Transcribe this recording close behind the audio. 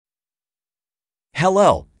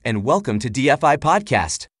Hello, and welcome to DFI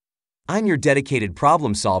Podcast. I'm your dedicated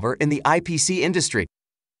problem solver in the IPC industry.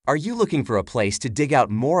 Are you looking for a place to dig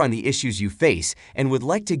out more on the issues you face and would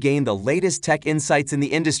like to gain the latest tech insights in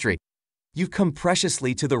the industry? You've come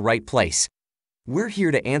preciously to the right place. We're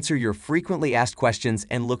here to answer your frequently asked questions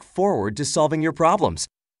and look forward to solving your problems.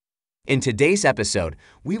 In today's episode,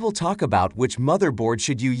 we will talk about which motherboard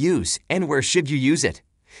should you use and where should you use it.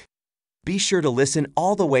 Be sure to listen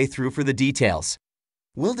all the way through for the details.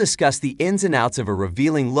 We'll discuss the ins and outs of a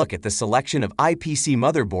revealing look at the selection of IPC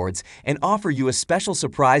motherboards and offer you a special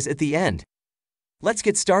surprise at the end. Let's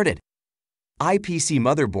get started. IPC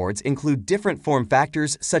motherboards include different form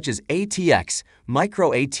factors such as ATX,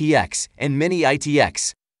 microATX, and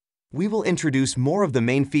MINI-ITX. We will introduce more of the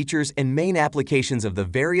main features and main applications of the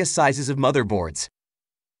various sizes of motherboards.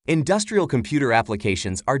 Industrial computer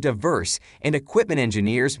applications are diverse, and equipment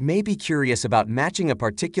engineers may be curious about matching a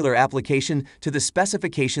particular application to the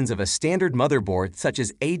specifications of a standard motherboard such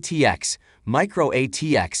as ATX,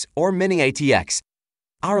 microATX, or MINI-ITX.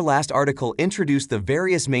 Our last article introduced the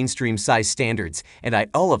various mainstream size standards and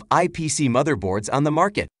I/O of IPC motherboards on the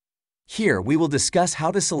market. Here, we will discuss how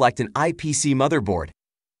to select an IPC motherboard.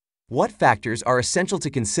 What factors are essential to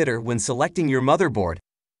consider when selecting your motherboard?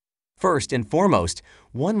 First and foremost,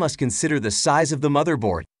 one must consider the size of the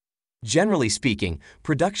motherboard. Generally speaking,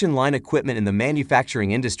 production line equipment in the manufacturing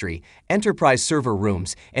industry, enterprise server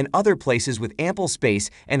rooms, and other places with ample space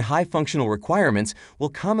and high functional requirements will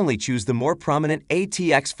commonly choose the more prominent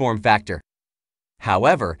ATX form factor.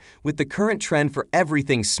 However, with the current trend for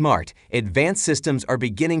everything smart, advanced systems are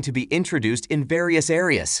beginning to be introduced in various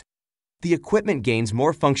areas. The equipment gains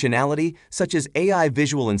more functionality, such as AI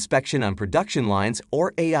visual inspection on production lines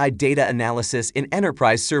or AI data analysis in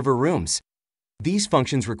enterprise server rooms. These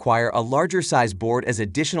functions require a larger size board as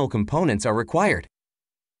additional components are required.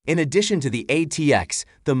 In addition to the ATX,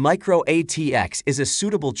 the microATX is a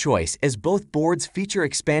suitable choice as both boards feature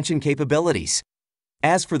expansion capabilities.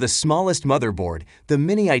 As for the smallest motherboard, the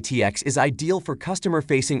MINI-ITX is ideal for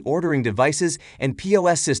customer-facing ordering devices and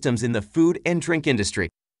POS systems in the food and drink industry.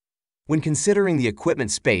 When considering the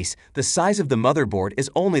equipment space, the size of the motherboard is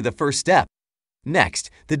only the first step. Next,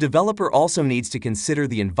 the developer also needs to consider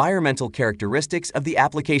the environmental characteristics of the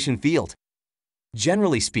application field.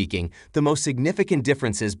 Generally speaking, the most significant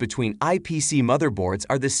differences between IPC motherboards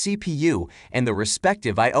are the CPU and the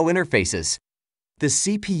respective I/O interfaces. The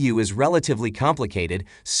CPU is relatively complicated,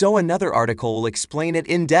 so another article will explain it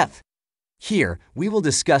in depth. Here, we will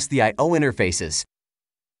discuss the I/O interfaces.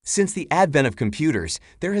 Since the advent of computers,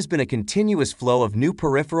 there has been a continuous flow of new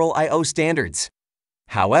peripheral I/O standards.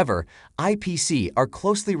 However, IPC are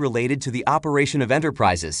closely related to the operation of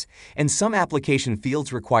enterprises, and some application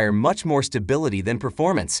fields require much more stability than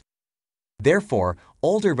performance. Therefore,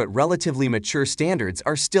 older but relatively mature standards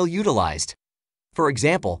are still utilized. For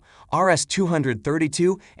example,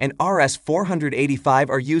 RS-232 and RS-485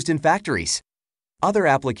 are used in factories. Other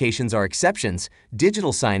applications are exceptions.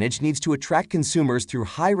 Digital signage needs to attract consumers through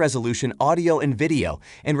high-resolution audio and video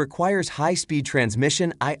and requires high-speed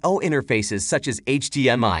transmission I/O interfaces such as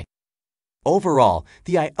HDMI. Overall,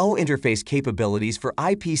 the I/O interface capabilities for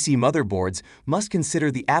IPC motherboards must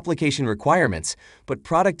consider the application requirements, but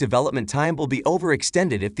product development time will be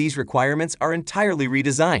overextended if these requirements are entirely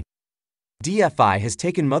redesigned. DFI has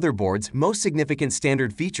taken motherboards' most significant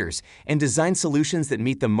standard features and designed solutions that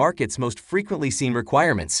meet the market's most frequently seen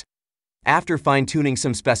requirements. After fine-tuning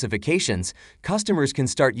some specifications, customers can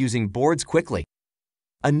start using boards quickly.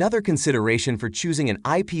 Another consideration for choosing an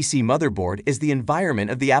IPC motherboard is the environment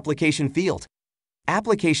of the application field.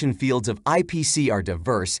 Application fields of IPC are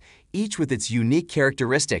diverse, each with its unique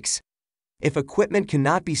characteristics. If equipment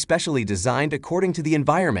cannot be specially designed according to the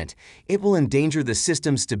environment, it will endanger the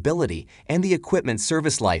system's stability and the equipment's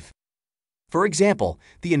service life. For example,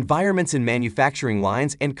 the environments in manufacturing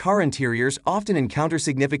lines and car interiors often encounter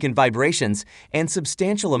significant vibrations, and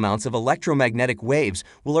substantial amounts of electromagnetic waves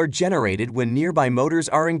are generated when nearby motors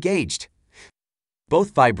are engaged.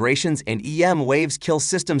 Both vibrations and EM waves kill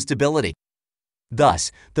system stability.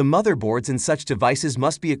 Thus, the motherboards in such devices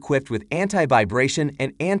must be equipped with anti-vibration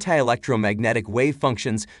and anti-electromagnetic wave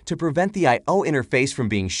functions to prevent the I/O interface from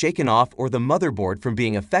being shaken off or the motherboard from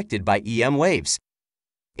being affected by EM waves.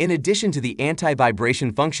 In addition to the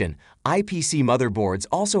anti-vibration function, IPC motherboards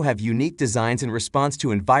also have unique designs in response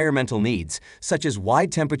to environmental needs, such as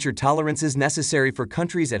wide temperature tolerances necessary for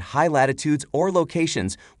countries at high latitudes or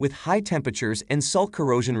locations with high temperatures and salt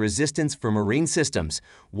corrosion resistance for marine systems,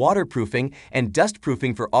 waterproofing and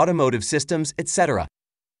dustproofing for automotive systems, etc.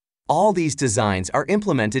 All these designs are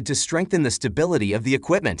implemented to strengthen the stability of the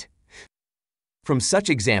equipment. From such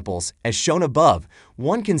examples, as shown above,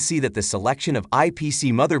 one can see that the selection of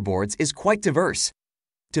IPC motherboards is quite diverse.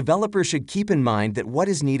 Developers should keep in mind that what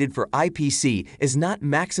is needed for IPC is not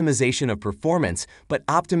maximization of performance, but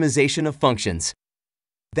optimization of functions.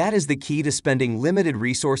 That is the key to spending limited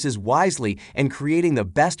resources wisely and creating the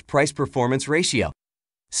best price-performance ratio.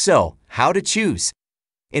 So, how to choose?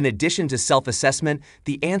 In addition to self-assessment,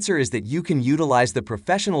 the answer is that you can utilize the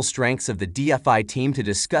professional strengths of the DFI team to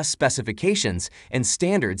discuss specifications and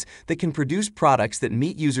standards that can produce products that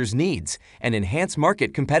meet users' needs and enhance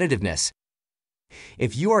market competitiveness.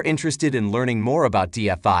 If you are interested in learning more about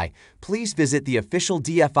DFI, please visit the official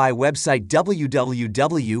DFI website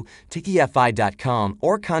www.dfi.com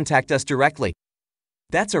or contact us directly.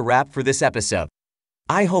 That's a wrap for this episode.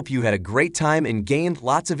 I hope you had a great time and gained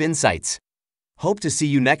lots of insights. Hope to see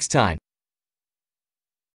you next time.